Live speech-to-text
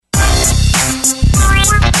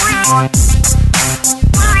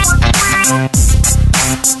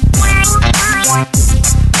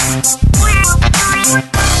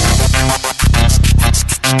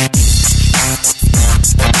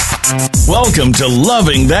Welcome to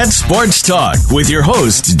Loving That Sports Talk with your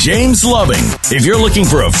host, James Loving. If you're looking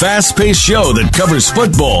for a fast-paced show that covers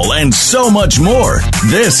football and so much more,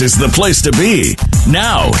 this is the place to be.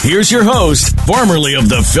 Now, here's your host, formerly of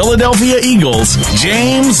the Philadelphia Eagles,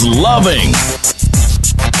 James Loving.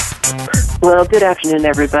 Well, good afternoon,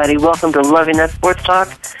 everybody. Welcome to Loving That Sports Talk.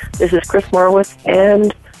 This is Chris Marwitz,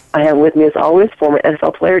 and I have with me, as always, former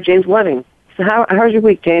NFL player James Loving. So how's your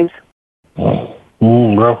week, James?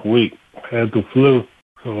 Rough week. Had the flu,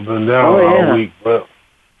 so I've been down all week, but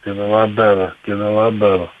getting a lot better.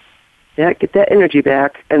 Yeah, get that energy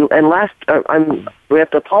back. And we have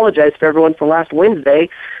to apologize for everyone for last Wednesday.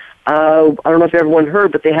 I don't know if everyone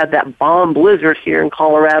heard, but they had that bomb blizzard here in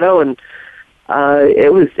Colorado, and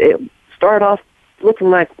it started off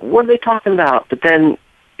looking like, what are they talking about? But then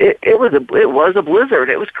it was a blizzard.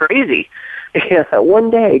 It was crazy. One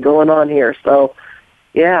day going on here. So,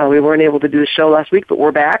 yeah, we weren't able to do the show last week, but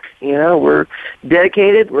we're back. We're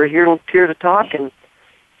dedicated. We're here to talk and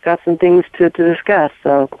got some things to discuss.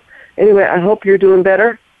 So, anyway, I hope you're doing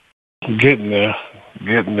better. Getting there.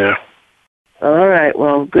 All right.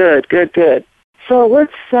 Well, good. So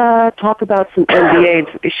let's talk about some NBA and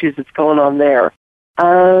some issues that's going on there.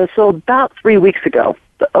 So about 3 weeks ago,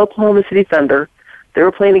 the Oklahoma City Thunder, they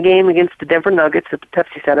were playing a game against the Denver Nuggets at the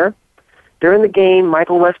Pepsi Center. During the game,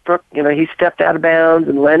 Michael Westbrook, he stepped out of bounds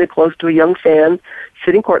and landed close to a young fan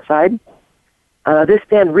sitting courtside. This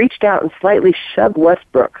fan reached out and slightly shoved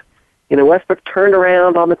Westbrook. Westbrook turned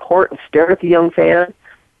around on the court and stared at the young fan.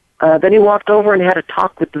 Then he walked over and had a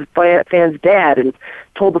talk with the fan's dad and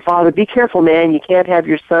told the father, "Be careful, man. You can't have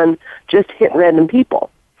your son just hit random people.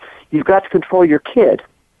 You've got to control your kid."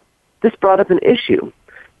 This brought up an issue.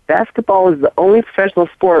 Basketball is the only professional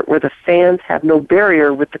sport where the fans have no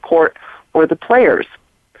barrier with the court or the players.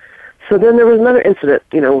 So then there was another incident,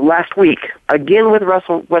 last week, again with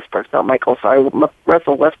Russell Westbrook,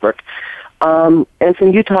 Russell Westbrook, and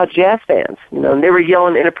some Utah Jazz fans. And they were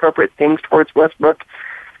yelling inappropriate things towards Westbrook.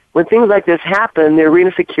 When things like this happen, the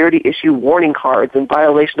arena security issue warning cards in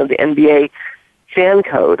violation of the NBA fan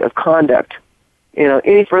code of conduct.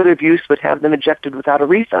 Any further abuse would have them ejected without a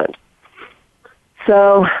refund.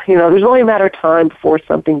 So, there's only a matter of time before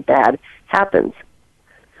something bad happens.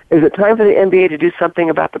 Is it time for the NBA to do something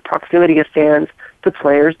about the proximity of fans to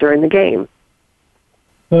players during the game?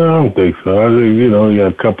 I don't think so. I think, you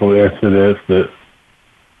got a couple of incidents that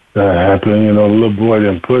happened. The little boy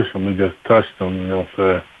didn't push him. He just touched him,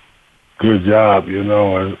 so good job,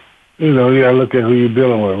 and, you got to look at who you're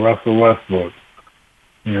dealing with, Russell Westbrook.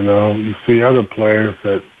 You see other players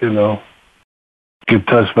that, get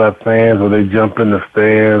touched by fans or they jump in the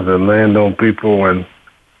stands and land on people, and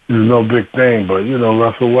there's no big thing. But,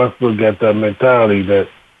 Russell Westbrook got that mentality that,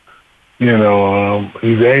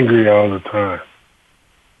 he's angry all the time.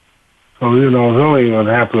 So, it's only going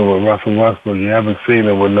to happen with Russell Westbrook. You haven't seen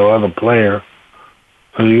it with no other player.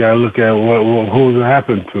 So you got to look at who's it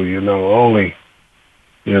happened to, only.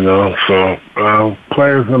 So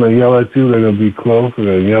players going to yell at you. They're going to be close. They're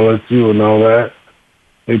going to yell at you and all that.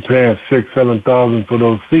 They paying $6,000-$7,000 for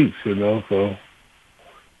those seats, So,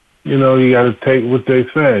 you got to take what they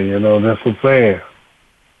say. That's a fan.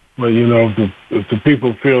 But, if the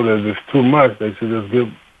people feel that it's too much, they should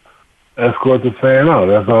just escort the fan out.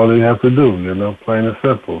 That's all they have to do, plain and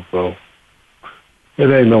simple. So it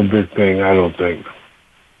ain't no big thing, I don't think.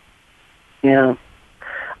 Yeah.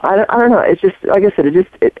 I don't know. It's just, like I said,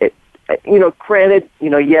 granted,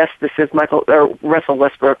 yes, this is Russell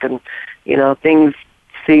Westbrook, and, things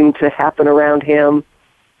seem to happen around him.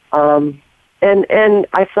 And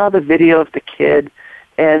I saw the video of the kid,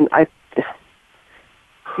 and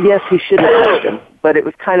yes, he shouldn't have touched him, but it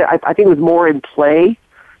was kind of, I think it was more in play.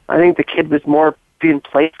 I think the kid was more being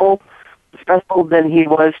playful than he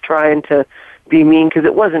was trying to be mean, because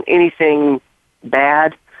it wasn't anything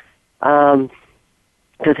bad.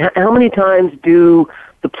 Because how many times do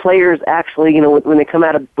the players actually, when they come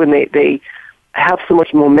out of, when they have so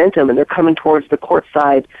much momentum and they're coming towards the court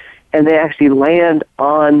side and they actually land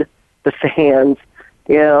on the fans,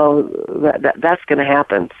 that's going to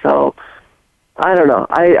happen. So I don't know.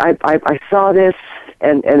 I saw this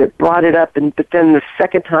and it brought it up, but then the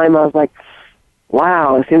second time I was like,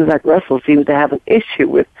 wow, it seems like Russell seems to have an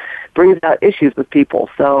issue brings out issues with people.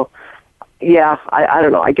 So yeah, I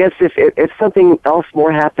don't know. I guess if something else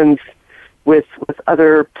more happens with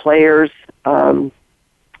other players, then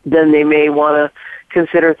they may want to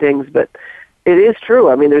consider things. But it is true.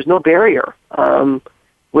 I mean, there's no barrier,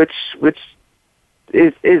 which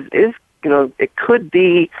is it could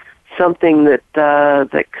be something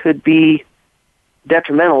that could be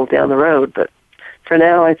detrimental down the road. But for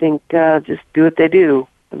now, I think just do what they do,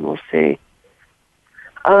 and we'll see.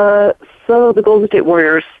 So the Golden State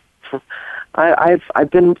Warriors,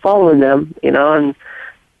 I've been following them,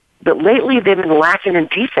 but lately they've been lacking in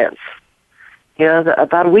defense.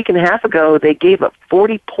 About a week and a half ago, they gave up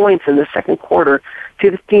 40 points in the second quarter to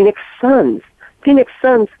the Phoenix Suns. Phoenix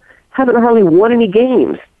Suns haven't hardly won any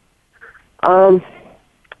games.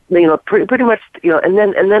 Pretty much,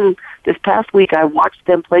 and then this past week I watched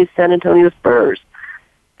them play San Antonio Spurs.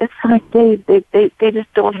 It's like they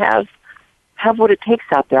just don't have what it takes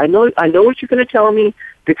out there. I know what you're going to tell me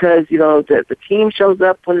because the team shows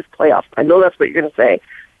up when it's playoffs. I know that's what you're going to say,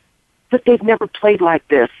 but they've never played like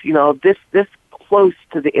this. This close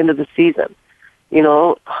to the end of the season.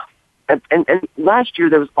 And last year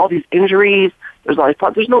there was all these injuries. There's all these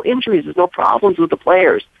problems. There's no injuries. There's no problems with the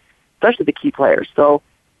players, especially the key players. So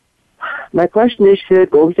my question is,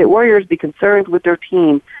 should Golden State Warriors be concerned with their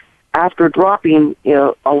team after dropping,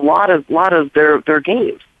 a lot of their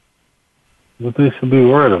games? What they should be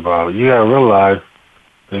worried about, you got to realize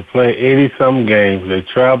they play 80-something games. They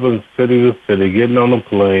travel city to city, getting on the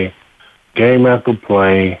plane, game after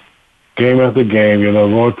plane, game after game,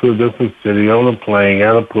 going to a different city, on the plane,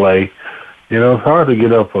 got to play. It's hard to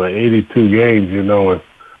get up for 82 games, and I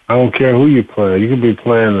don't care who you play. You could be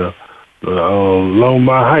playing the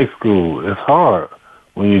Longmont High School. It's hard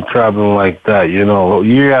when you're traveling like that,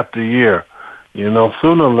 year after year.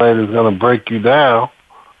 Sooner or later it's going to break you down.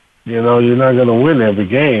 You're not going to win every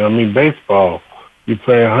game. I mean, baseball, you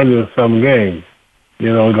play 100-something games.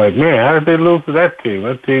 Like, man, how did they lose to that team?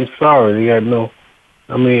 That team's sorry. They got no...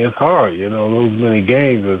 I mean, it's hard, those many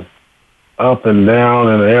games is up and down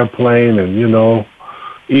in an airplane and,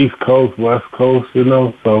 East Coast, West Coast,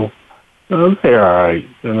 so they're all right.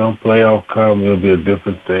 Playoff come, it'll be a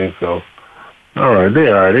different thing, so all right,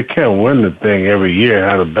 they're all right. They can't win the thing every year,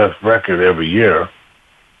 have the best record every year.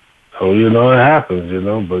 So, it happens,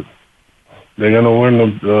 but they're going to win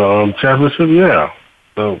the championship, yeah.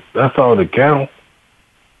 So that's all that counts.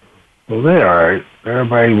 So they're all right.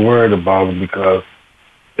 Everybody worried about them because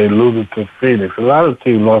they lose it to Phoenix. A lot of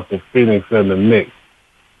teams lost to Phoenix and the Knicks,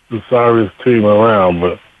 the sorriest team around,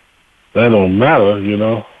 but that don't matter,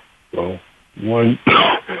 So one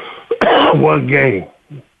game.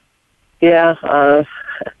 Yeah, I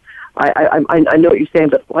know what you're saying,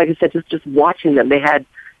 but like I said, just watching them, it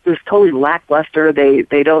was totally lackluster.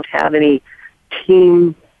 They don't have any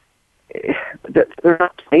team. They're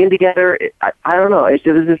not playing together. I don't know. It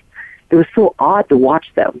was so odd to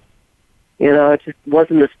watch them. It just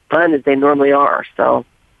wasn't as fun as they normally are. So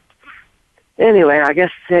anyway, I guess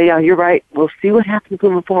yeah, you're right. We'll see what happens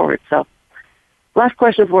moving forward. So last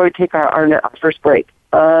question before we take our first break.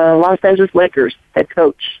 Los Angeles Lakers head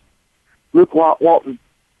coach Luke Walton,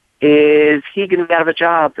 is he going to be out of a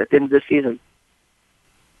job at the end of the season?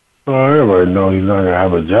 Well, everybody knows he's not going to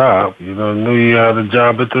have a job. Knew he had a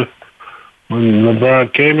job when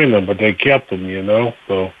LeBron came in there, but they kept him,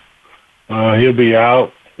 So he'll be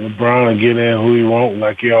out. LeBron will get in who he wants,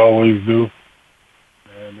 like he always do.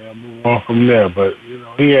 And they'll move on from there. But,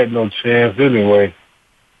 he had no chance anyway,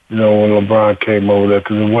 when LeBron came over there,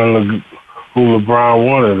 because it wasn't who LeBron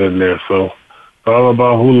wanted in there. So it's all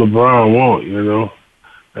about who LeBron wants,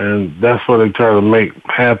 And that's what they try to make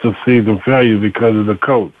half the season failure because of the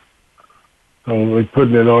coach. So they're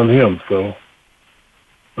putting it on him. So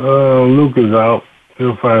Luke is out.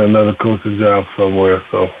 He'll find another coaching job somewhere,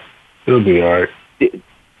 so he'll be all right.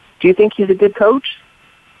 Do you think he's a good coach?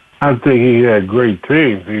 I think he had great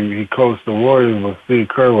teams. He coached the Warriors when Steve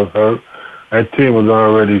Kerr was hurt. That team was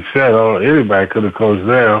already set. Anybody could have coached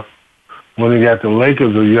them. When he got the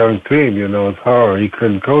Lakers, a young team, it's hard. He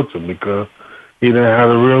couldn't coach them because he didn't have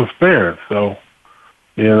the real experience. So,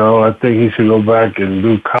 I think he should go back and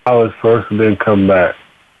do college first and then come back.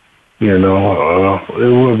 It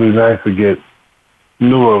would be nice to get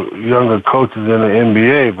newer, younger coaches in the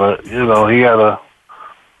NBA, but, he got to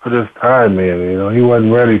put his time in. He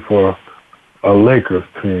wasn't ready for a Lakers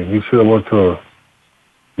team. He should have went to a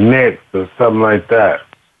Knicks or something like that.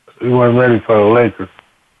 He wasn't ready for the Lakers.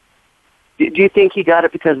 Do you think he got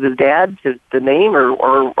it because of his dad, the name,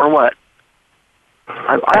 or what?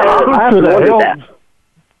 I sure that helps.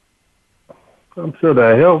 I'm sure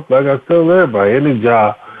that helps. Like I tell everybody, any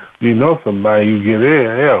job, you know somebody, you get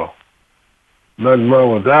in. Hell, nothing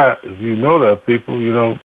wrong with that. If you know that people,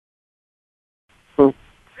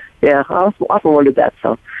 Yeah, I often wondered that.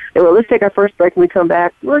 So, anyway, let's take our first break. When we come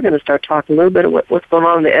back, we're going to start talking a little bit of what's going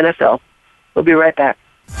on in the NFL. We'll be right back.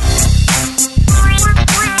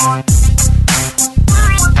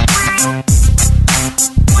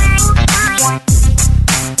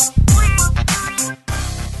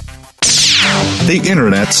 the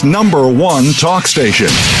Internet's #1 talk station.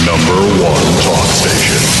 #1 talk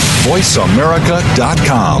station.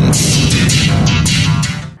 VoiceAmerica.com.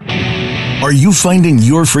 Are you finding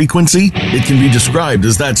your frequency? It can be described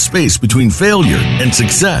as that space between failure and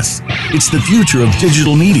success. It's the future of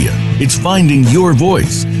digital media. It's finding your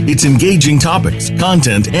voice. It's engaging topics,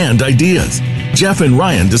 content, and ideas. Jeff and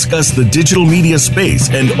Ryan discuss the digital media space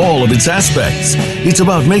and all of its aspects. It's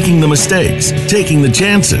about making the mistakes, taking the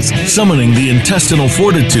chances, summoning the intestinal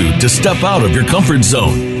fortitude to step out of your comfort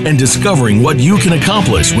zone, and discovering what you can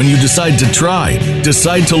accomplish when you decide to try,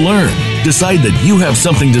 decide to learn, decide that you have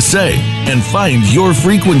something to say, and find your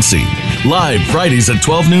frequency. Live Fridays at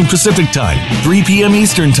 12 noon Pacific Time, 3 p.m.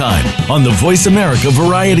 Eastern Time on the Voice America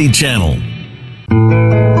Variety Channel.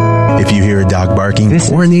 If you hear a dog barking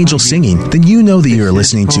or an angel singing, then you know that you are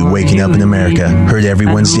listening to Waking Up in America. Heard every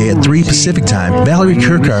Wednesday at 3 Pacific Time, Valerie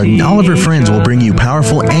Kirkard and all of her friends will bring you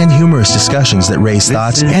powerful and humorous discussions that raise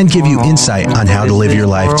thoughts and give you insight on how to live your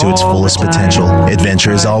life to its fullest potential.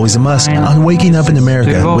 Adventure is always a must on Waking Up in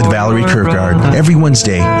America with Valerie Kirkard every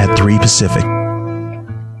Wednesday at 3 Pacific.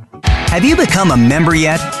 Have you become a member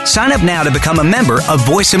yet? Sign up now to become a member of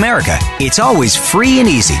Voice America. It's always free and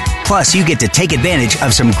easy. Plus, you get to take advantage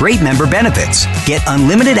of some great member benefits. Get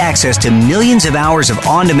unlimited access to millions of hours of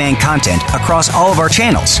on-demand content across all of our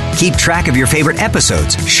channels. Keep track of your favorite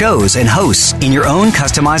episodes, shows, and hosts in your own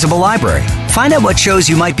customizable library. Find out what shows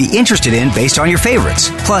you might be interested in based on your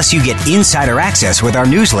favorites. Plus, you get insider access with our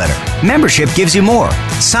newsletter. Membership gives you more.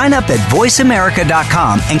 Sign up at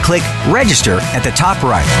voiceamerica.com and click register at the top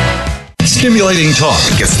right. Stimulating talk.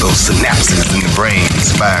 Gets those synapses in the brain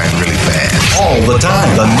firing really fast. All the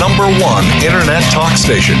time. The #1 Internet talk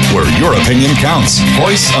station where your opinion counts.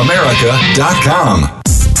 VoiceAmerica.com.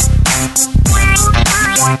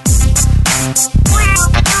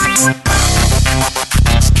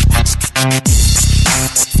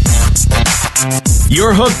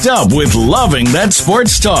 You're hooked up with Loving That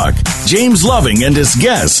Sports Talk. James Loving and his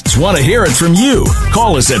guests want to hear it from you.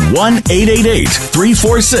 Call us at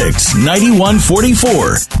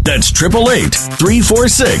 1-888-346-9144. That's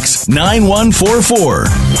 888-346-9144.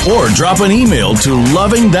 Or drop an email to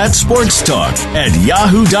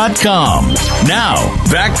lovingthatsportstalk@yahoo.com. Now,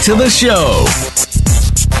 back to the show.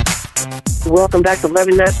 Welcome back to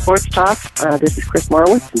Loving That Sports Talk. This is Chris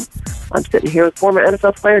Marwitz, and I'm sitting here with former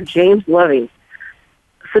NFL player James Loving.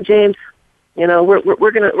 So, James, you know,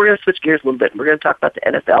 we're gonna switch gears a little bit. We're gonna talk about the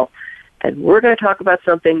NFL, and we're gonna talk about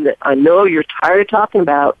something that I know you're tired of talking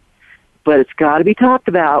about, but it's got to be talked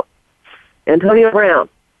about. Antonio Brown.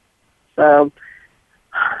 About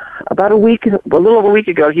a little over a week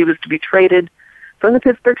ago, he was to be traded from the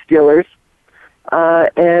Pittsburgh Steelers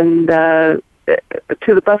and to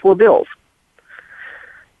the Buffalo Bills.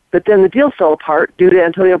 But then the deal fell apart due to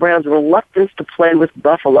Antonio Brown's reluctance to play with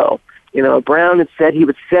Buffalo. You know, Brown had said he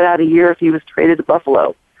would sit out a year if he was traded to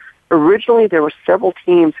Buffalo. Originally, there were several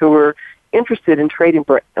teams who were interested in trading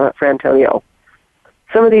for Antonio.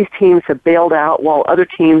 Some of these teams have bailed out, while other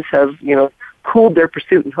teams have, you know, cooled their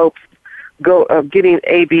pursuit in hopes of getting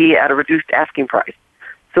AB at a reduced asking price.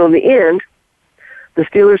 So in the end, the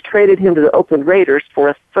Steelers traded him to the Oakland Raiders for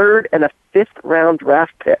a 3rd and a 5th round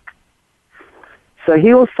draft pick. So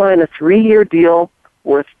he will sign a 3-year deal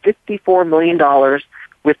worth $54 million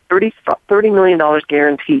with $30 million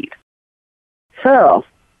guaranteed. So,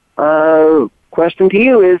 question to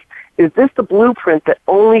you is this the blueprint that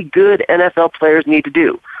only good NFL players need to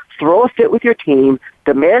do? Throw a fit with your team,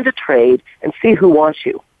 demand a trade, and see who wants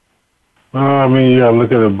you. Well, I mean, you got to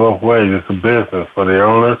look at it both ways. It's a business for the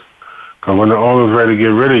owners, because when the owner's ready to get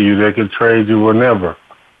rid of you, they can trade you whenever.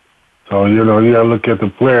 So, you know, you got to look at the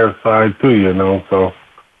player side, too, you know. So,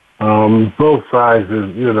 both sides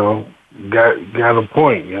is, you know, got a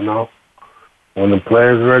point, you know. When the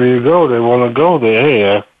player's ready to go, they want to go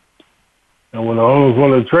there. And when the owners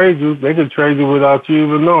want to trade you, they can trade you without you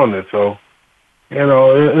even knowing it. So, you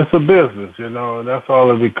know, it's a business, you know, and that's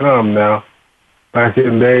all it become now. Back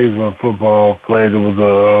in the days when football played, it was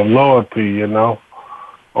a loyalty, you know.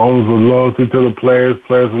 Owners were loyalty to the players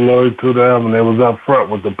were loyal to them, and they was up front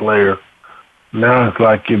with the players. Now it's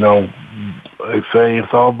like, you know, they say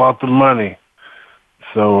it's all about the money.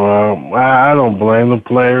 So I don't blame the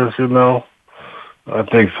players, you know. I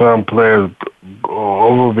think some players go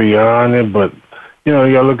over beyond it, but, you know,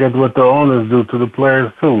 you got to look at what the owners do to the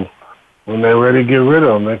players, too. When they're ready to get rid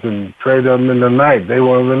of them, they can trade them in the night. They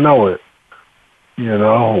won't even know it. You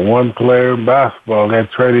know, one player in basketball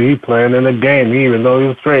got traded. He playing in a game. He even though he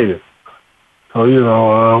was traded. So, you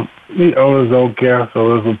know, the owners don't care.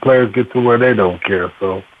 So as the players get to where they don't care.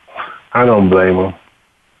 So I don't blame them.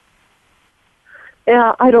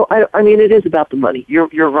 Yeah, I mean, it is about the money.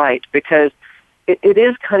 You're right, because it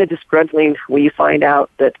is kind of disgruntling when you find out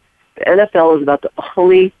that the NFL is about the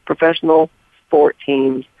only professional sport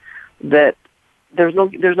teams that there's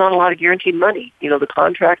not a lot of guaranteed money. You know, the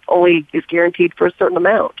contract only is guaranteed for a certain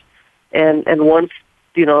amount, and once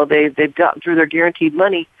they've gotten through their guaranteed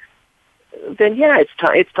money, then yeah,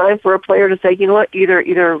 it's time for a player to say, you know what, either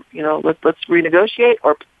let's renegotiate,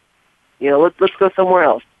 or let's go somewhere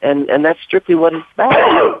else, and that's strictly what it's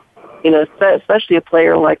about. You know, especially a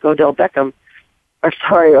player like Odell Beckham,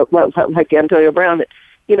 like Antonio Brown. That,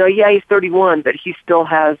 yeah, he's 31, but he still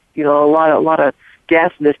has a lot of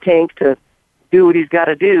gas in his tank to do what he's got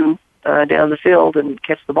to do down the field and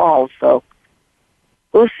catch the ball. So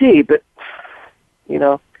we'll see. But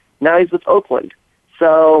now he's with Oakland.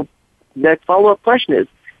 So the follow-up question is,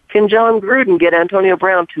 can John Gruden get Antonio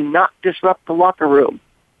Brown to not disrupt the locker room?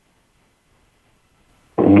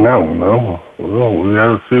 No. We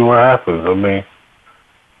got to see what happens. I mean,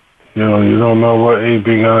 you don't know what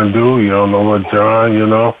AB gonna do. You don't know what John,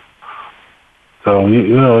 So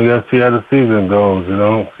you got to see how the season goes.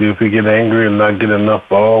 See if he get angry and not get enough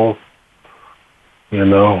balls. It's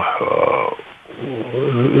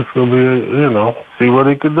gonna be, see what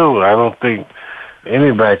he could do. I don't think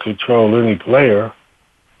anybody control any player.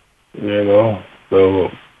 So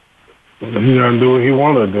he gonna do what he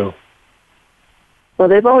want to do. Well,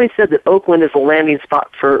 they've always said that Oakland is a landing spot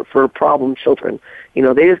for problem children. They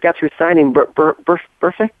just got through signing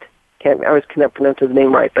Perfect. I always cannot pronounce his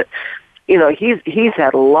name right, but he's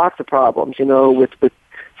had lots of problems. With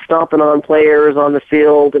stomping on players on the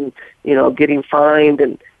field and getting fined,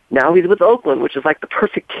 and now he's with Oakland, which is like the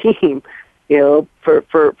perfect team. For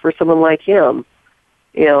someone like him.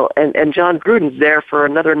 And John Gruden's there for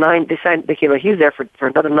another 9. He's there for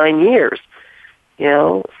another 9 years.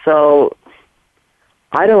 So.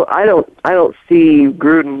 I don't see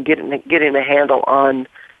Gruden getting a handle on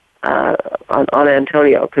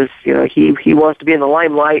Antonio, because he wants to be in the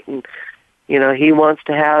limelight, and he wants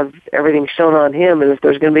to have everything shown on him, and if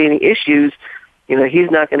there's going to be any issues,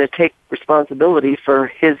 he's not going to take responsibility for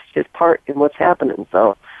his part in what's happening.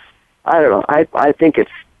 So I don't know. I think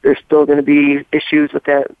there's still going to be issues with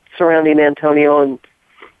that surrounding Antonio, and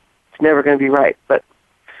it's never going to be right. But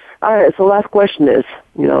all right. So last question is,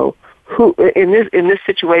 who in this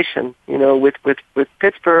situation, with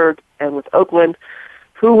Pittsburgh and with Oakland,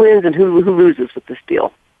 who wins and who loses with this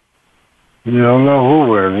deal? You don't know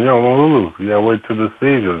who wins. You don't know who loses. You gotta wait till the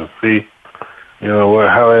season to see,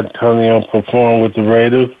 how Antonio performed with the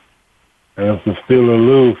Raiders. And if the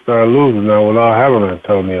Steelers start losing now without having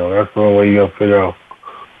Antonio, that's the only way you gotta figure out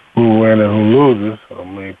who wins and who loses. I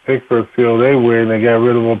mean, Pittsburgh feel they win, they got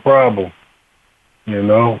rid of a problem.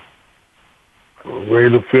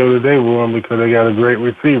 Raiders feel that they won because they got a great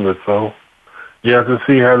receiver. So you have to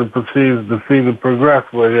see how the season progress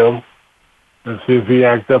with him and see if he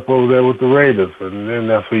acts up over there with the Raiders. And then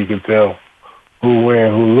that's where you can tell who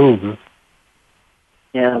wins, who loses.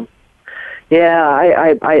 Yeah.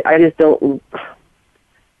 I just don't.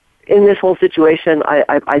 In this whole situation,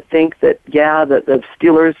 I think that that the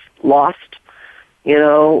Steelers lost,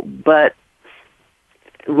 but.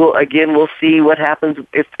 We'll see what happens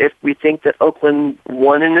if we think that Oakland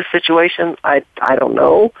won in this situation. I don't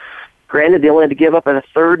know. Granted, they only had to give up a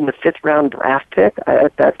 3rd and a 5th round draft pick.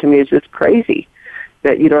 That to me is just crazy.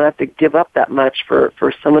 That you don't have to give up that much for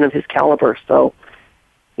someone of his caliber. So,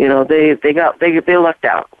 they lucked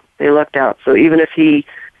out. They lucked out. So even if he,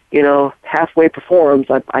 halfway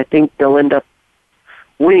performs, I think they'll end up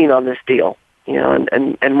winning on this deal.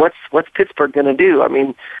 And what's Pittsburgh going to do? I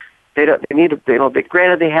mean.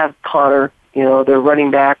 Granted, they have Connor, their running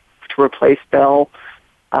back to replace Bell.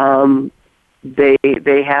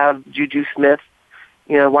 They have Juju Smith,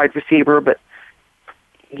 wide receiver, but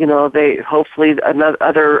they hopefully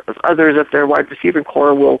others of their wide receiver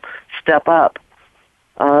core will step up.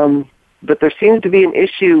 But there seems to be an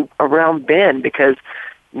issue around Ben, because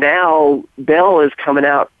now Bell is coming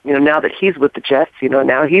out. Now that he's with the Jets,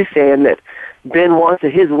 now he's saying that Ben wants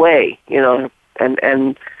it his way.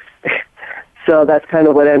 And so that's kind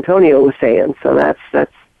of what Antonio was saying. So that's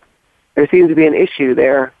there seems to be an issue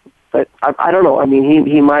there. But I don't know. I mean,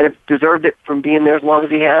 he might have deserved it from being there as long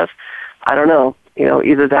as he has. I don't know.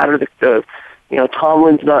 Either that or the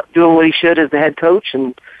Tomlin's not doing what he should as the head coach,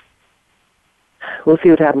 and we'll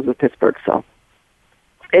see what happens with Pittsburgh. So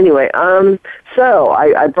anyway, so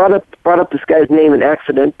I brought up this guy's name in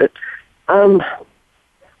accident, but I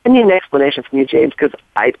need an explanation from you, James, because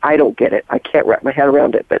I don't get it. I can't wrap my head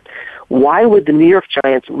around it. But why would the New York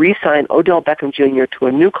Giants re-sign Odell Beckham Jr. to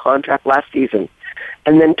a new contract last season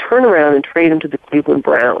and then turn around and trade him to the Cleveland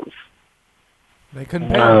Browns? They couldn't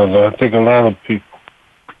pay I him. don't know. I think a lot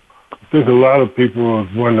of people was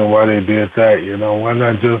wondering why they did that. You know, why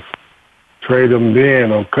not just trade them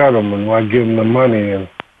then or cut them, and why give them the money? And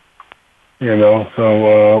you know,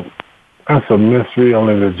 so that's a mystery.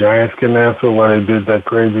 Only the Giants can answer why they did that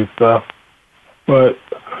crazy stuff. But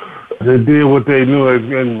they did what they knew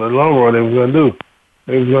in the long run they were going to do.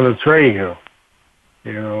 They was going to trade him.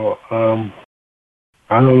 You know,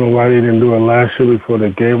 I don't know why they didn't do it last year before they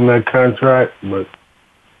gave him that contract, but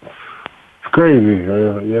it's crazy,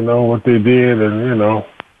 you know, what they did, and, you know,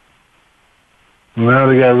 now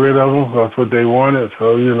they got rid of him. That's what they wanted,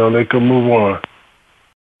 so, you know, they could move on.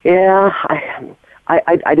 Yeah,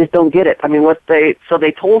 I just don't get it. I mean,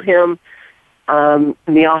 they told him in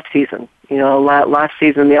the off season, you know, last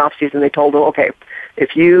season, the off season, they told him, okay,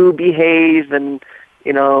 if you behave and,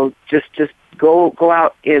 you know, just go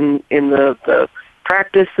out in the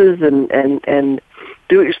practices and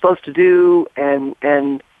do what you're supposed to do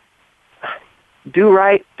and do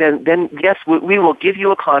right, then yes, we will give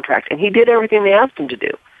you a contract. And he did everything they asked him to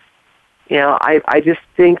do. You know, I just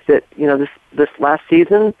think that, you know, this last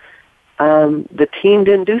season, the team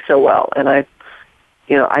didn't do so well, and I'm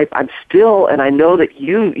still, and I know that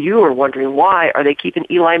you are wondering, why are they keeping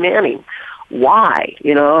Eli Manning? Why?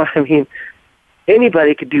 You know, I mean,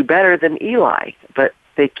 anybody could do better than Eli, but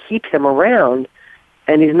they keep him around,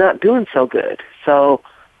 and he's not doing so good. So,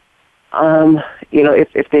 you know,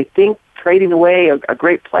 if they think trading away a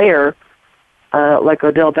great player like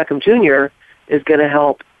Odell Beckham Jr. is going to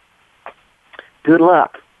help, good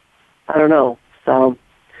luck. I don't know. So,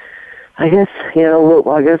 I guess, you know,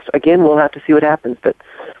 we'll have to see what happens. But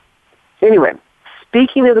anyway,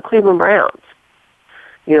 speaking of the Cleveland Browns,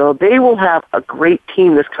 you know, they will have a great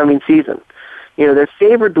team this coming season. You know, they're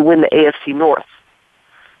favored to win the AFC North.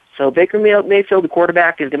 So Baker Mayfield, the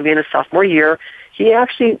quarterback, is going to be in his sophomore year.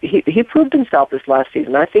 He proved himself this last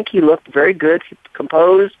season. I think he looked very good. He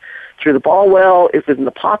composed, threw the ball well, it was in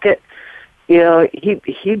the pocket. You know,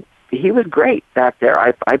 he was great back there.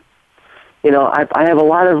 I have a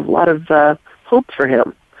lot of hopes for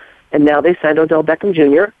him. And now they signed Odell Beckham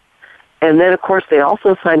Jr. And then, of course, they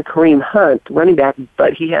also signed Kareem Hunt, running back,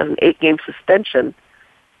 but he has an 8-game suspension.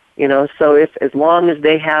 You know, so as long as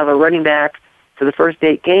they have a running back for the first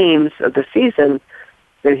 8 games of the season,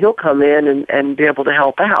 then he'll come in and be able to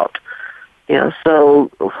help out. You know,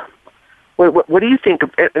 so what do you think?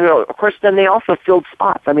 You know, of course, then they also filled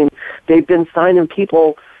spots. I mean, they've been signing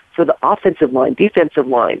people for the offensive line, defensive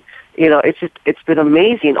line. You know, it's been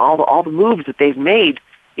amazing, all the moves that they've made,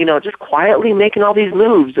 you know, just quietly making all these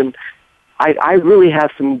moves. And I really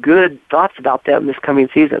have some good thoughts about them this coming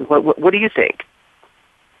season. What do you think?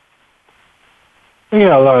 They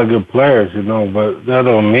got a lot of good players, you know, but that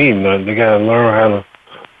don't mean nothing. They got to learn how to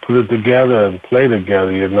put it together and play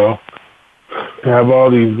together, you know. They have all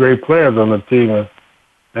these great players on the team, and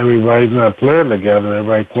everybody's not playing together.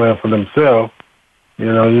 Everybody's playing for themselves.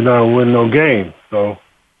 You know, you're not going to win no game. So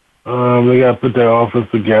they got to put their offense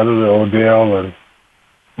together, the Odell, and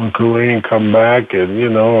when Kareem come back, and, you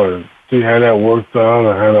know, and see how that works out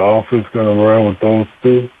and how the offense going to run with those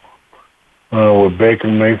two, with Baker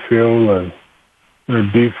Mayfield and their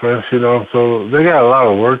defense, you know. So they got a lot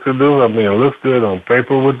of work to do. I mean, it looks good on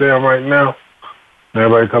paper with them right now.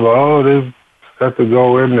 Everybody talking about, they have to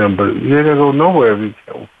go in there, but you ain't going to go nowhere if you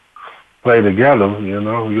can't play together, you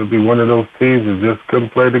know. You'll be one of those teams that just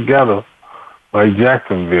couldn't play together, like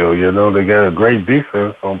Jacksonville, you know. They got a great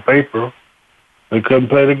defense on paper. They couldn't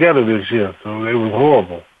play together this year, so they was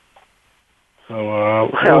horrible. So,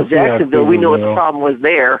 well, Jacksonville, we know what the problem was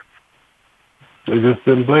there. They just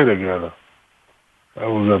didn't play together. That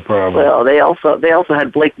was their problem. Well, they also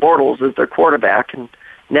had Blake Bortles as their quarterback, and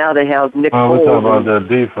now they have Nick Foles. We're talking about their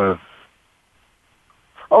defense.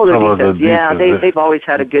 Oh, their defense. Yeah, they've always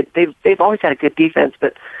had a good defense,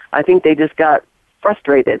 but I think they just got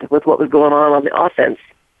frustrated with what was going on the offense.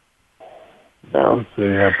 So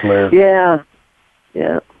they have players.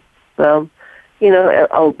 Yeah. So, you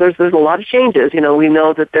know, there's a lot of changes. You know, we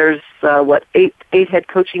know that there's eight head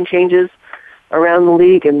coaching changes around the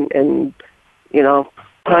league, and you know,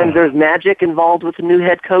 sometimes there's magic involved with the new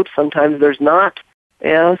head coach. Sometimes there's not.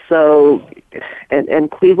 You know, so, and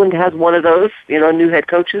Cleveland has one of those, you know, new head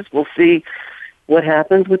coaches. We'll see what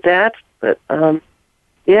happens with that. But,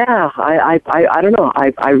 yeah, I don't know.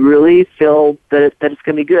 I really feel that it's going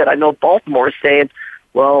to be good. I know Baltimore is saying,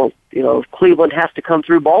 well, you know, Cleveland has to come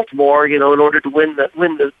through Baltimore, you know, in order to win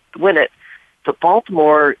it. But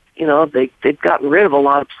Baltimore, you know, they've gotten rid of a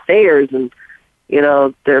lot of players, and, you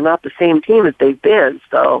know, they're not the same team as they've been.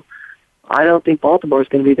 So I don't think Baltimore is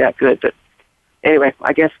going to be that good. But anyway,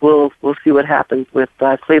 I guess we'll see what happens with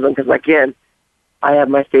Cleveland, because, again, I have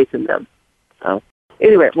my faith in them. So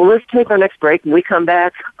anyway, well, let's take our next break. When we come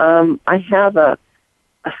back, I have an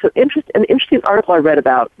interesting article I read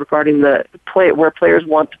about regarding the play where players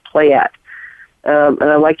want to play at, and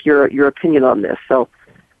I like your opinion on this. So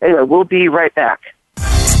anyway, we'll be right back.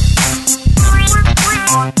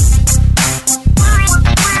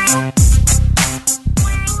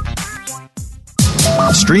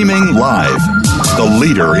 Streaming live, the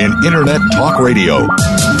leader in Internet talk radio,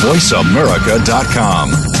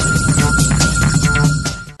 VoiceAmerica.com.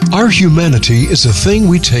 Our humanity is a thing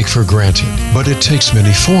we take for granted, but it takes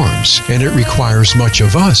many forms, and it requires much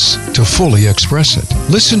of us to fully express it.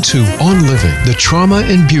 Listen to On Living, the Trauma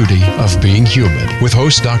and Beauty of Being Human, with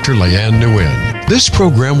host Dr. Leanne Nguyen. This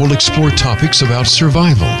program will explore topics about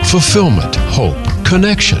survival, fulfillment, hope,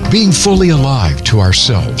 connection, being fully alive to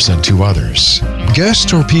ourselves and to others.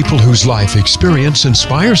 Guests are people whose life experience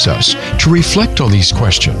inspires us to reflect on these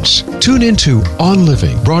questions. Tune into On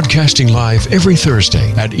Living, broadcasting live every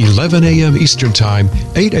Thursday at 11 a.m. Eastern Time,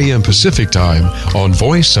 8 a.m. Pacific Time on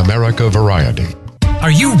Voice America Variety.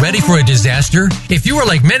 Are you ready for a disaster? If you are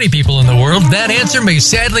like many people in the world, that answer may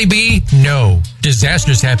sadly be no.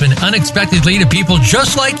 Disasters happen unexpectedly to people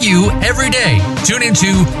just like you every day. Tune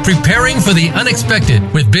into Preparing for the Unexpected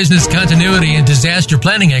with business continuity and disaster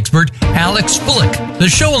planning expert Alex Fullick. The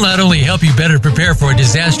show will not only help you better prepare for a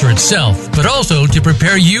disaster itself, but also to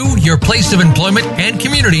prepare you, your place of employment, and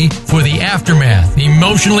community for the aftermath,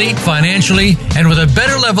 emotionally, financially, and with a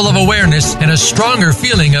better level of awareness and a stronger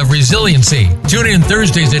feeling of resiliency. Tune in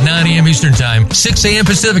Thursdays at 9 a.m. Eastern Time, 6 a.m.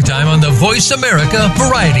 Pacific Time on the Voice America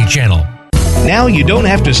Variety Channel. Now you don't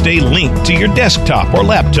have to stay linked to your desktop or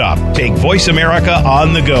laptop. Take Voice America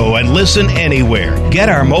on the go and listen anywhere. Get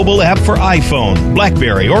our mobile app for iPhone,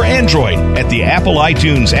 BlackBerry, or Android at the Apple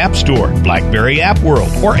iTunes App Store, BlackBerry App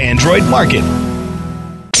World, or Android Market.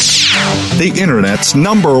 The Internet's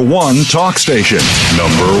 #1 talk station.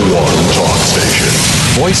 #1 talk station.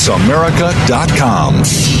 VoiceAmerica.com.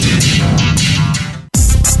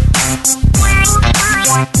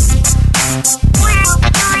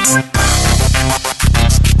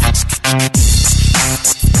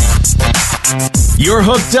 You're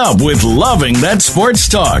hooked up with Loving That Sports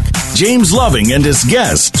Talk. James Loving and his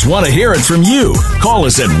guests want to hear it from you. Call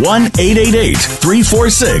us at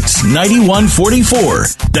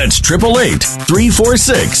 1-888-346-9144. That's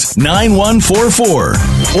 888-346-9144.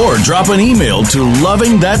 Or drop an email to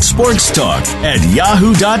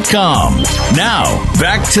lovingthatsportstalk@yahoo.com. Now,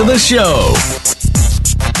 back to the show.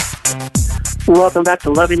 Welcome back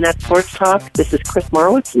to Loving That Sports Talk. This is Chris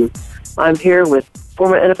Marwitz, and I'm here with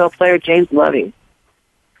former NFL player James Loving.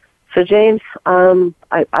 So, James, I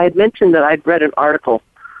had mentioned that I'd read an article.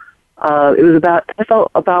 It was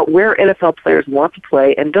about where NFL players want to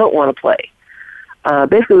play and don't want to play.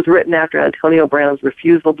 Basically, it was written after Antonio Brown's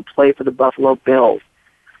refusal to play for the Buffalo Bills.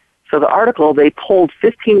 So the article, they polled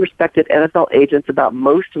 15 respected NFL agents about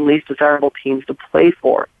most and least desirable teams to play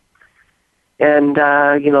for. And,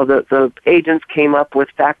 the agents came up with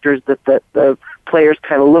factors that the players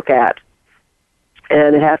kind of look at.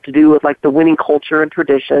 And it has to do with, like, the winning culture and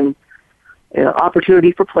tradition,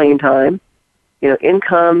 opportunity for playing time,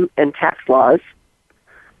 income and tax laws,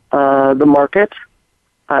 the market,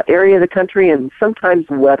 area of the country, and sometimes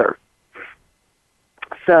weather.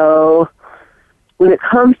 So when it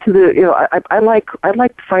comes to the, I'd like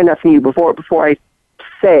to find out from you before I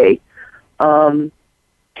say, to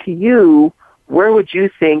you, where would you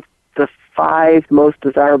think the 5 most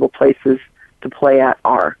desirable places to play at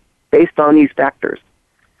are, based on these factors?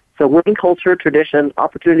 So winning culture, tradition,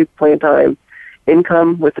 opportunity for playing time,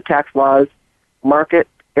 income with the tax laws, market,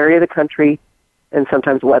 area of the country, and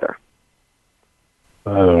sometimes weather.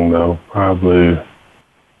 I don't know, probably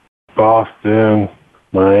Boston,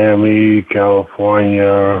 Miami,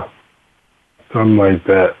 California, something like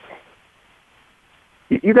that.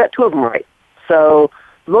 You got 2 of them right. So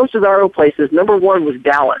the most desirable places, number 1 was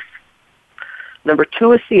Dallas. Number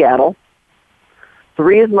 2 is Seattle.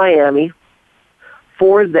 3 is Miami.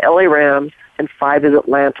 4 is the LA Rams, and 5 is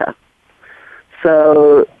Atlanta.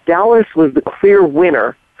 So Dallas was the clear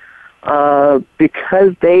winner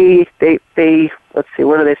because they let's see,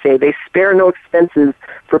 what do they say? They spare no expenses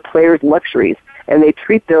for players' luxuries, and they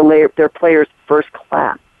treat their players first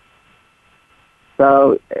class.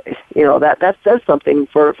 So that says something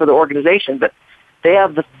for the organization. But they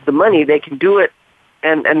have the money; they can do it,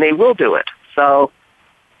 and they will do it. So,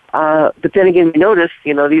 but then again, you notice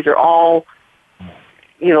these are all.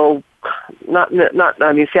 Seattle's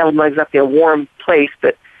not exactly a warm place,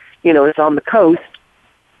 but, it's on the coast.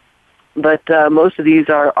 But most of these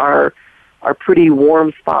are pretty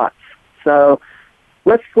warm spots. So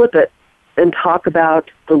let's flip it and talk about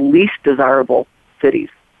the least desirable cities.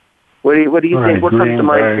 What do you think? What comes to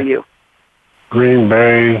mind for you? Green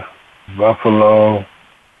Bay, Buffalo,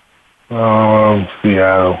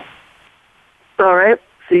 Seattle. All right.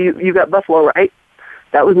 So you got Buffalo, right?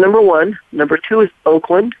 That was number 1. Number 2 is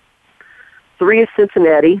Oakland. 3 is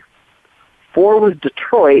Cincinnati. 4 was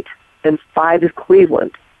Detroit. And 5 is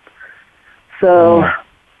Cleveland. So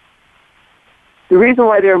the reason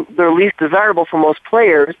why they're least desirable for most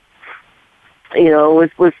players,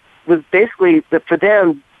 was basically that for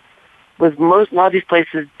them was a lot of these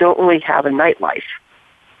places don't really have a nightlife.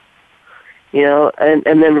 And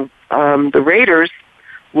then the Raiders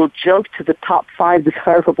will jump to the top 5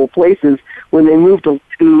 desirable places when they move to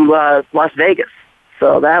Las Vegas.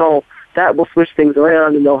 So that will switch things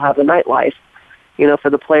around, and they'll have a nightlife, for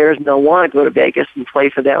the players, and they'll want to go to Vegas and play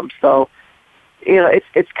for them. So,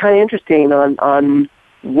 it's kind of interesting on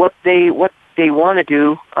what they want to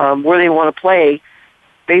do, where they want to play,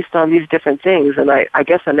 based on these different things. And I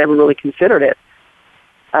guess I never really considered it.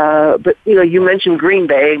 But you mentioned Green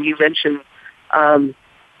Bay, and you mentioned a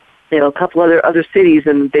couple other cities,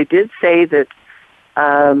 and they did say that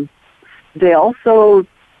they also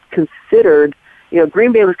considered,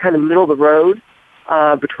 Green Bay was kind of middle of the road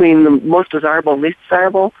between the most desirable and least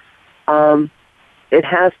desirable. It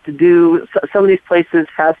has to do, some of these places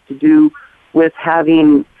has to do with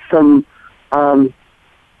having some how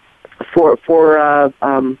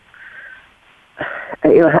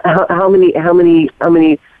many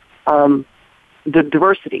the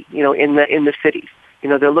diversity, in the cities.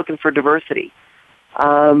 They're looking for diversity.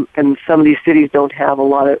 And some of these cities don't have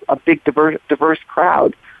a big diverse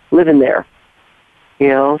crowd living there.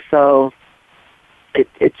 So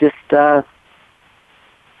it just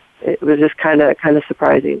it was just kind of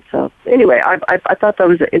surprising. So anyway, I thought that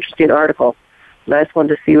was an interesting article, and I just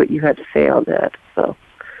wanted to see what you had to say on that. So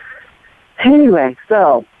anyway,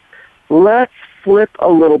 so let's flip a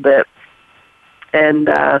little bit and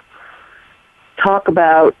talk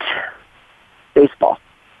about baseball.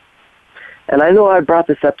 And I know I brought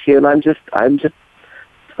this up to you, and I'm just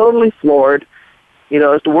totally floored,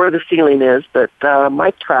 as to where the ceiling is. But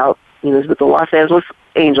Mike Trout, is with the Los Angeles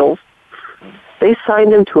Angels. They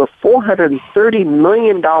signed him to a $430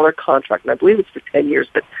 million contract, and I believe it's for 10 years.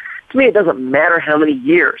 But to me, it doesn't matter how many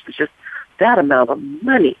years. It's just that amount of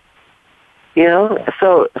money.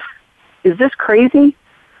 So is this crazy?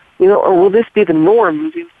 Or will this be the norm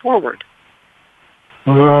moving forward?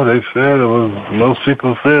 Well, they said most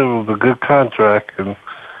people said it was a good contract, and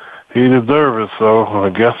he deserved it, so I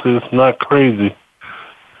guess it's not crazy.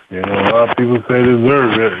 A lot of people say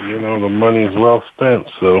deserve it. The money is well spent,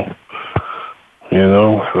 so,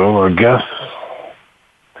 so I guess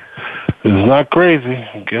it's not crazy.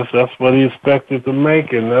 I guess that's what he expected to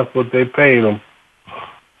make, and that's what they paid him.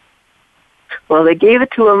 Well, they gave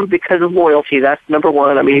it to him because of loyalty. That's number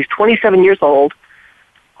one. I mean, he's 27 years old,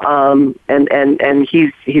 and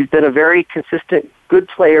he's been a very consistent, good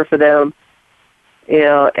player for them.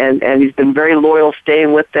 And he's been very loyal,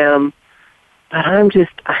 staying with them. But I'm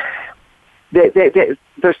just,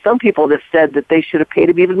 there's some people that said that they should have paid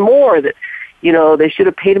him even more. That, they should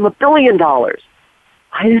have paid him $1 billion.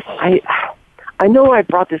 I know I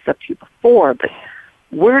brought this up to you before, but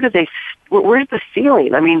where's the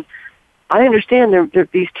ceiling? I mean, I understand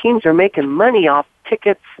these teams are making money off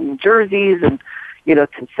tickets and jerseys and,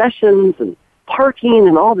 concessions and parking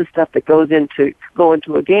and all this stuff that go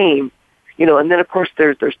into a game, and then of course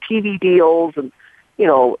there's TV deals and,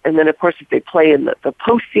 and then of course if they play in the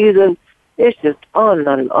postseason, it's just on and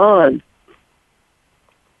on and on.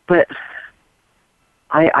 But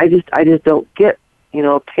I just don't get,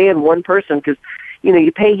 paying one person because,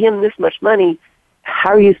 you pay him this much money.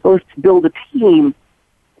 How are you supposed to build a team,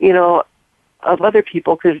 of other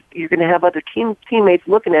people, because you're going to have other teammates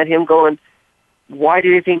looking at him going, why do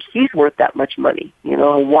you think he's worth that much money?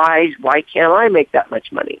 Why can't I make that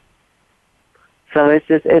much money? So it's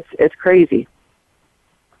just, it's crazy.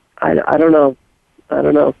 I don't know.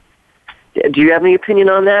 Do you have any opinion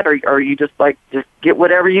on that, or are you just get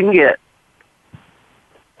whatever you can get?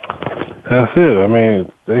 That's it. I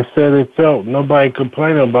mean, they said they felt nobody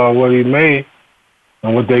complaining about what he made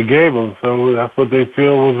and what they gave him, so that's what they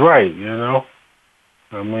feel was right,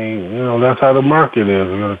 I mean, that's how the market is.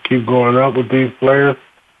 We're going to keep going up with these players.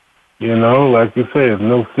 Like you say, it's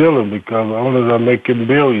no ceiling because owners are making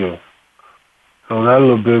billions. So that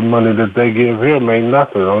little bit of money that they give him ain't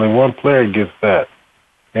nothing. Only one player gets that.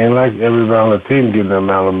 Ain't like everybody on the team getting that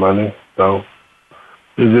amount of money. So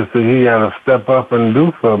it's just that he got to step up and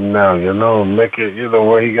do something now, make it,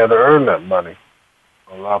 where he got to earn that money.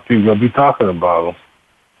 A lot of people going to be talking about him.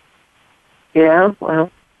 Yeah,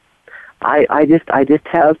 well, I just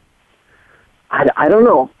have, I don't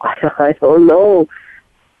know. I don't know,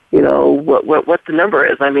 what the number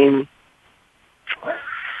is. I mean,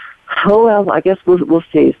 oh, well, I guess we'll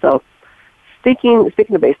see. So speaking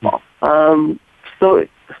of baseball, so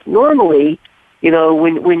normally,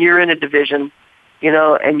 when you're in a division,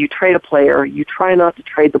 and you trade a player, you try not to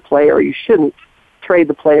trade the player. You shouldn't trade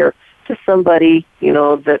the player to somebody,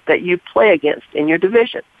 that you play against in your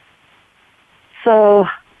division. So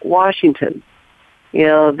Washington,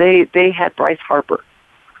 they had Bryce Harper.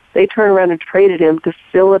 They turned around and traded him to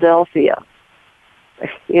Philadelphia.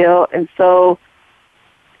 And so,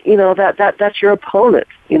 that's your opponent.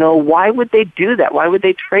 Why would they do that? Why would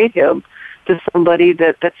they trade him to somebody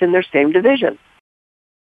that's in their same division?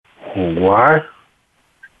 Why?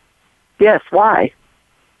 Yes, why?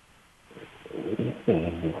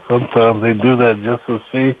 Sometimes they do that just to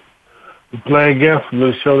see you play against them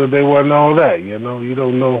to show that they wasn't all that. You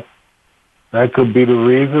don't know. That could be the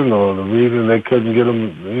reason, or the reason they couldn't get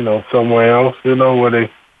them, somewhere else, where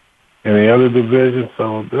they in the other division.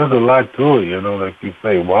 So there's a lot to it, like you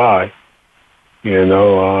say, why?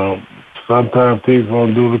 Sometimes teams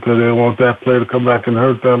won't do it because they want that player to come back and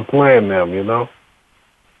hurt them playing them,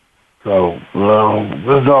 So,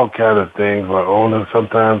 there's all kind of things. Like owners,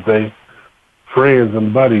 sometimes they friends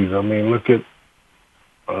and buddies. I mean, look at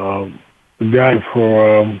the guy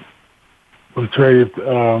who traded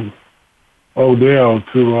Odell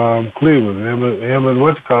to Cleveland. Him and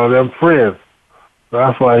them friends. So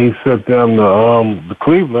that's why he sent them to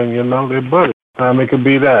Cleveland. They're buddies. It could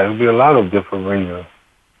be that. It could be a lot of different reasons.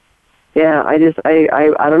 Yeah, I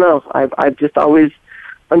don't know. I've just always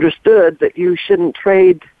understood that you shouldn't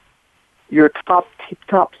trade your top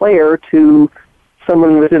player to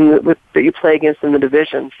someone that you play against in the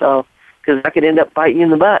division. So, because that could end up biting you in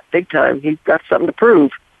the butt big time. He's got something to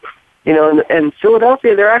prove. And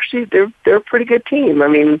Philadelphia, they're a pretty good team. I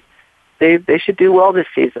mean, they should do well this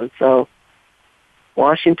season. So,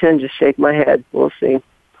 Washington, just shake my head. We'll see.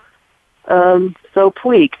 So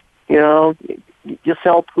Puig,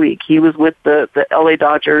 Yasiel Puig, he was with the LA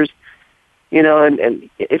Dodgers, and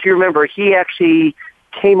if you remember, he actually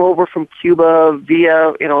came over from Cuba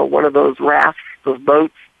via, one of those rafts, those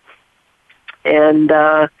boats, and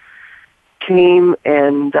came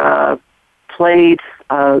and played.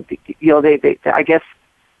 I guess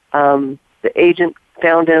the agent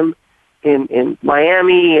found him in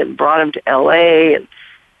Miami and brought him to LA, and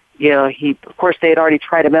of course they had already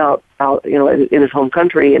tried him out, in his home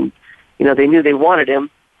country, and they knew they wanted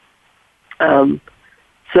him.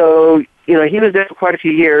 So he was there for quite a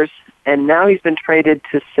few years, and now he's been traded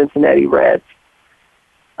to Cincinnati Reds.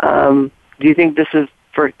 Do you think this is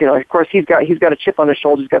for, of course he's got a chip on his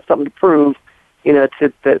shoulder, he's got something to prove,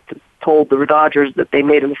 to told the Dodgers that they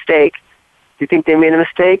made a mistake. Do you think they made a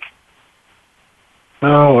mistake?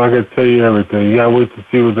 No, I can tell you everything. You gotta wait to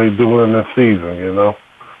see what they do in the season, You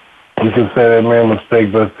can say they made a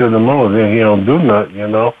mistake, but still the moment, then he don't do nothing,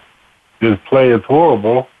 His play is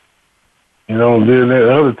horrible. Then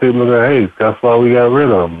the other team look at, hey, that's why we got rid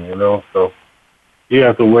of him, So you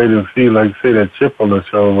have to wait and see, like you say, that chip on the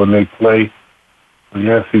shoulder when they play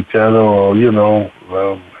against each other, or,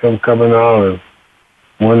 him coming out and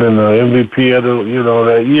winning the MVP of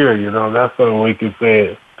that year, that's something we can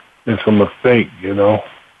say it's a mistake,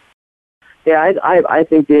 Yeah, I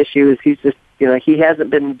think the issue is he's just, he hasn't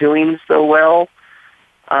been doing so well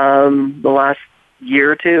the last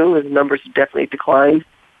year or two. His numbers have definitely declined.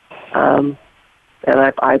 And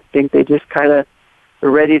I think they just kind of are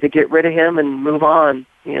ready to get rid of him and move on,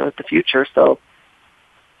 at the future. So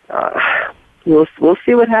we'll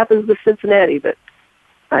see what happens with Cincinnati, but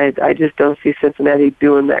I just don't see Cincinnati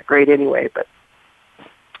doing that great anyway. But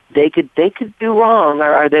they could do wrong,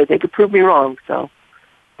 or they could prove me wrong. So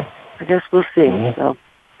I guess we'll see. Mm-hmm. So,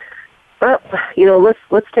 well,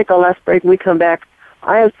 let's take our last break. When we come back,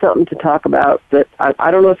 I have something to talk about that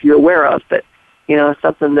I don't know if you're aware of, but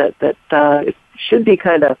something that it should be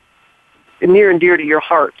kind of near and dear to your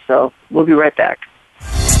heart. So we'll be right back.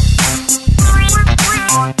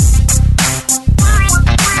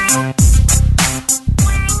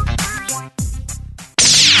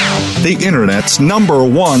 The Internet's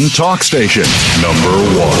 #1 talk station.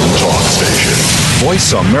 #1 talk station.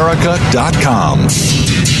 VoiceAmerica.com.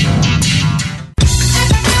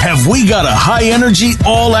 have we got a high-energy,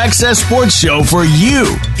 all-access sports show for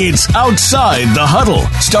you. It's Outside the Huddle,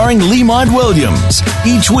 starring Lemont Williams.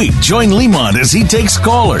 Each week, join Lemont as he takes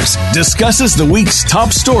callers, discusses the week's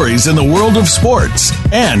top stories in the world of sports,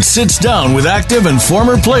 and sits down with active and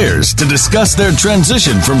former players to discuss their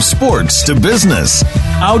transition from sports to business.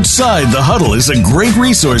 Outside the Huddle is a great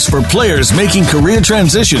resource for players making career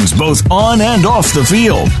transitions both on and off the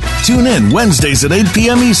field. Tune in Wednesdays at 8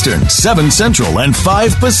 p.m. Eastern, 7 Central, and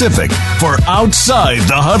 5 Pacific for Outside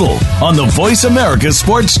the Huddle on the Voice America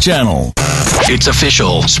Sports Channel. It's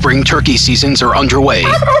official. Spring turkey seasons are underway.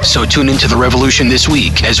 So tune into The Revolution this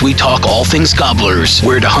week as we talk all things gobblers,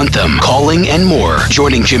 where to hunt them, calling, and more.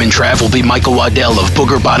 Joining Jim and Trav will be Michael Waddell of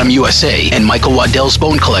Booger Bottom USA and Michael Waddell's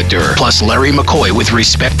Bone Collector, plus Larry McCoy with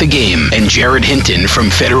Respect the Game and Jared Hinton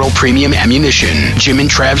from Federal Premium Ammunition. Jim and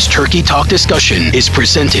Trav's Turkey Talk discussion is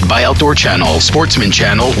presented by Outdoor Channel, Sportsman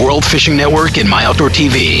Channel, World Fishing Network, and My Outdoor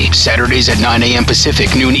TV. Saturdays at 9 a.m.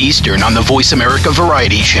 Pacific, noon Eastern on the Voice America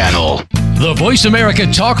Variety Channel. The Voice America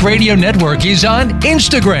Talk Radio Network is on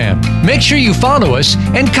Instagram. Make sure you follow us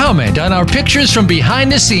and comment on our pictures from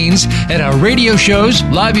behind the scenes at our radio shows,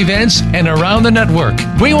 live events, and around the network.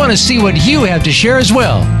 We want to see what you have to share as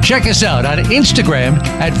well. Check us out on Instagram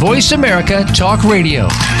at Voice America Talk Radio.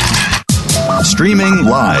 Streaming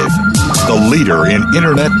live, the leader in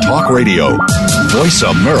Internet talk radio,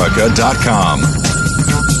 voiceamerica.com.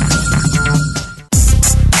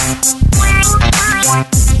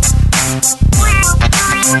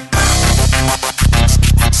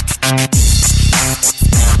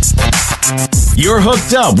 You're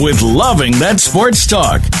hooked up with Loving That Sports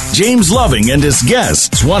Talk. James Loving and his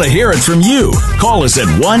guests want to hear it from you. Call us at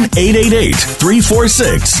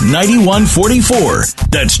 1-888-346-9144.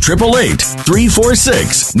 That's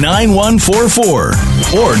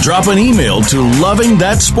 888-346-9144. Or drop an email to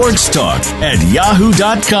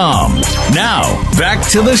lovingthatsportstalk@yahoo.com. Now, back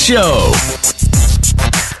to the show.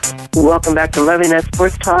 Welcome back to Loving That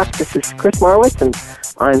Sports Talk. This is Chris Marwitz, and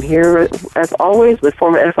I'm here, as always, with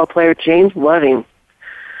former NFL player James Loving.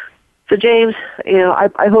 So, James,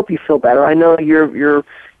 I hope you feel better. I know you're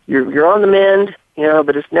on the mend,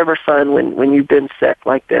 but it's never fun when you've been sick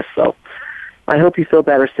like this. So, I hope you feel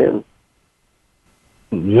better soon.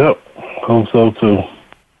 Yep, hope so too.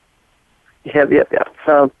 Yep.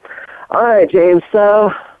 So, all right, James.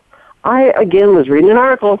 So, I again was reading an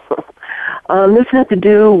article. This had to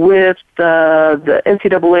do with the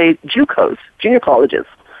NCAA JUCOs, junior colleges.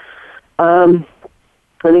 And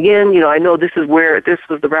again, I know this was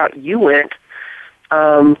the route you went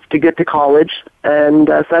to get to college, and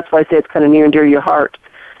so that's why I say it's kind of near and dear to your heart.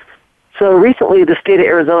 So recently, the state of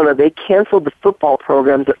Arizona, they canceled the football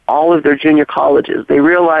programs at all of their junior colleges. They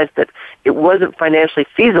realized that it wasn't financially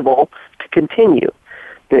feasible to continue.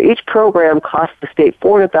 Each program cost the state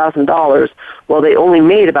 $400,000, while they only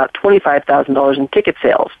made about $25,000 in ticket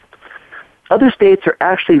sales. Other states are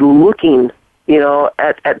actually looking,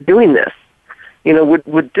 at doing this.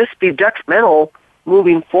 Would this be detrimental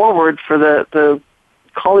moving forward for the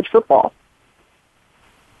college football?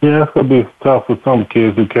 Yeah, it's going to be tough for some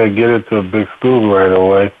kids who can't get into a big school right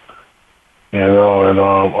away. And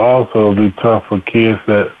also it'll be tough for kids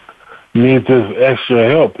that need this extra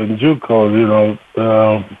help in JUCO,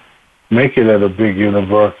 make it at a big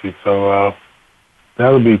university. So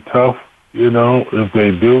that'll be tough, if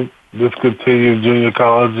they do discontinue junior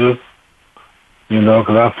colleges,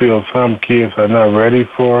 because I feel some kids are not ready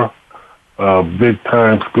for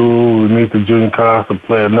big-time school. We need the junior college to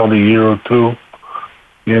play another year or two,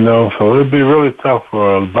 so it'll be really tough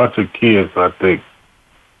for a bunch of kids, I think.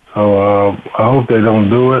 So I hope they don't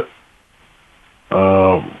do it.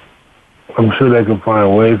 I'm sure they can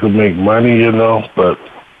find ways to make money, but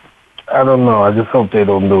I don't know. I just hope they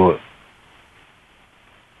don't do it.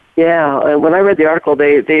 Yeah, when I read the article,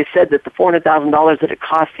 they said that the $400,000 that it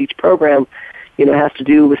costs each program, has to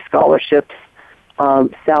do with scholarships,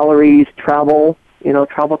 salaries, travel,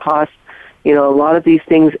 travel costs. A lot of these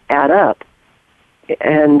things add up.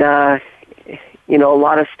 And, a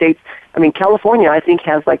lot of states, California, I think,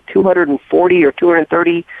 has like 240 or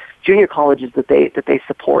 230 junior colleges that they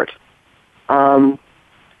support. I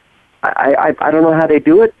don't know how they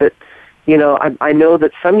do it, but I know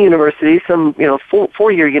that some universities, some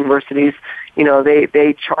four-year universities,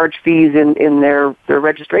 they charge fees in their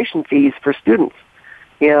registration fees for students,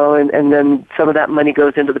 and then some of that money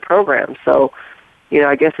goes into the program. So,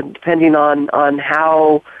 I guess depending on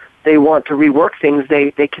how they want to rework things,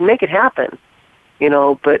 they can make it happen,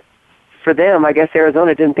 But for them, I guess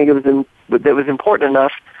Arizona didn't think it was important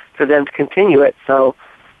enough for them to continue it. So.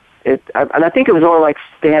 And I think it was only like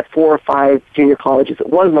they had 4 or 5 junior colleges. It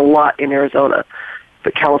wasn't a lot in Arizona.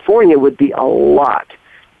 But California would be a lot.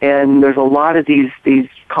 And there's a lot of these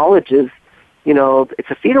colleges, you know, it's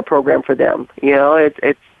a feeder program for them. You know,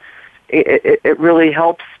 it really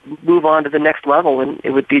helps move on to the next level, and it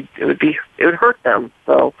would hurt them.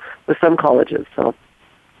 So with some colleges. So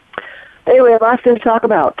anyway, last thing to talk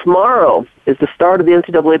about. Tomorrow is the start of the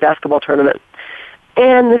NCAA basketball tournament.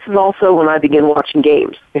 And this is also when I begin watching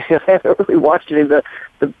games. I haven't really watched any of the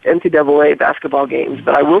NCAA basketball games,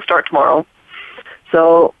 but I will start tomorrow.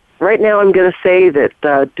 So right now I'm going to say that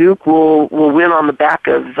Duke will win on the back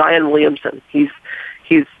of Zion Williamson. He's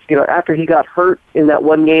you know, after he got hurt in that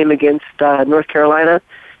one game against North Carolina,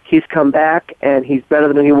 he's come back and he's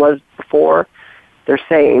better than he was before, they're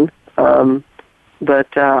saying. But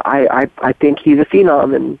I think he's a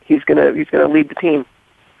phenom, and he's gonna lead the team.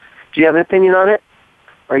 Do you have an opinion on it?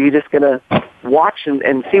 Or are you just going to watch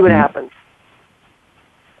and see what happens?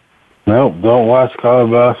 No, don't watch college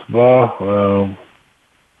basketball.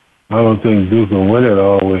 I don't think Duke will win it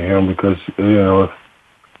all with him because, you know, it's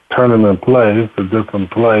tournament play. It's a different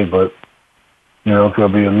play, but, you know, it's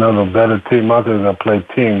going to be another better team out there that play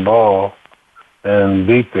team ball and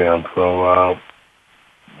beat them. So,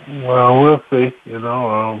 well, we'll see. You know,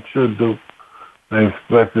 I'm sure Duke, they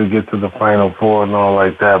expect to get to the Final Four and all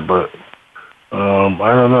like that, but I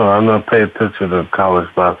don't know. I'm not paying attention to college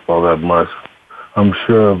basketball that much. I'm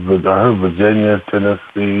sure, but I heard Virginia,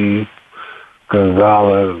 Tennessee,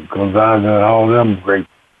 Gonzaga, all of them great.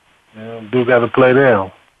 You know, Duke got to play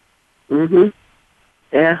them.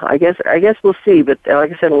 Yeah, I guess we'll see. But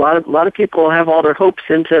like I said, a lot of people have all their hopes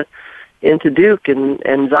into Duke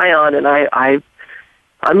and Zion, and I'm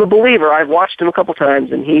a believer. I've watched him a couple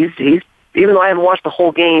times, and he's even though I haven't watched the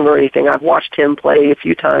whole game or anything, I've watched him play a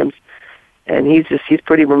few times, and he's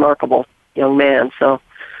pretty remarkable young man. So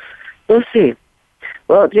we'll see.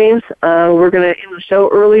 Well, James, we're going to end the show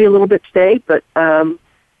early a little bit today, but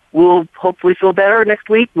we'll hopefully feel better next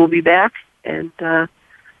week. We'll be back, and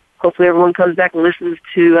hopefully everyone comes back and listens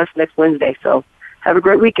to us next Wednesday. So have a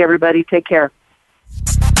great week, everybody. Take care.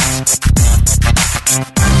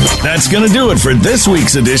 That's going to do it for this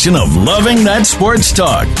week's edition of Loving That Sports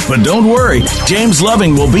Talk. But don't worry, James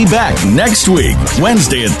Loving will be back next week,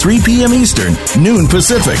 Wednesday at 3 p.m. Eastern, noon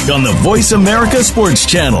Pacific, on the Voice America Sports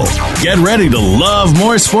Channel. Get ready to love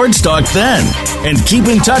more sports talk then. And keep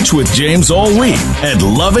in touch with James all week at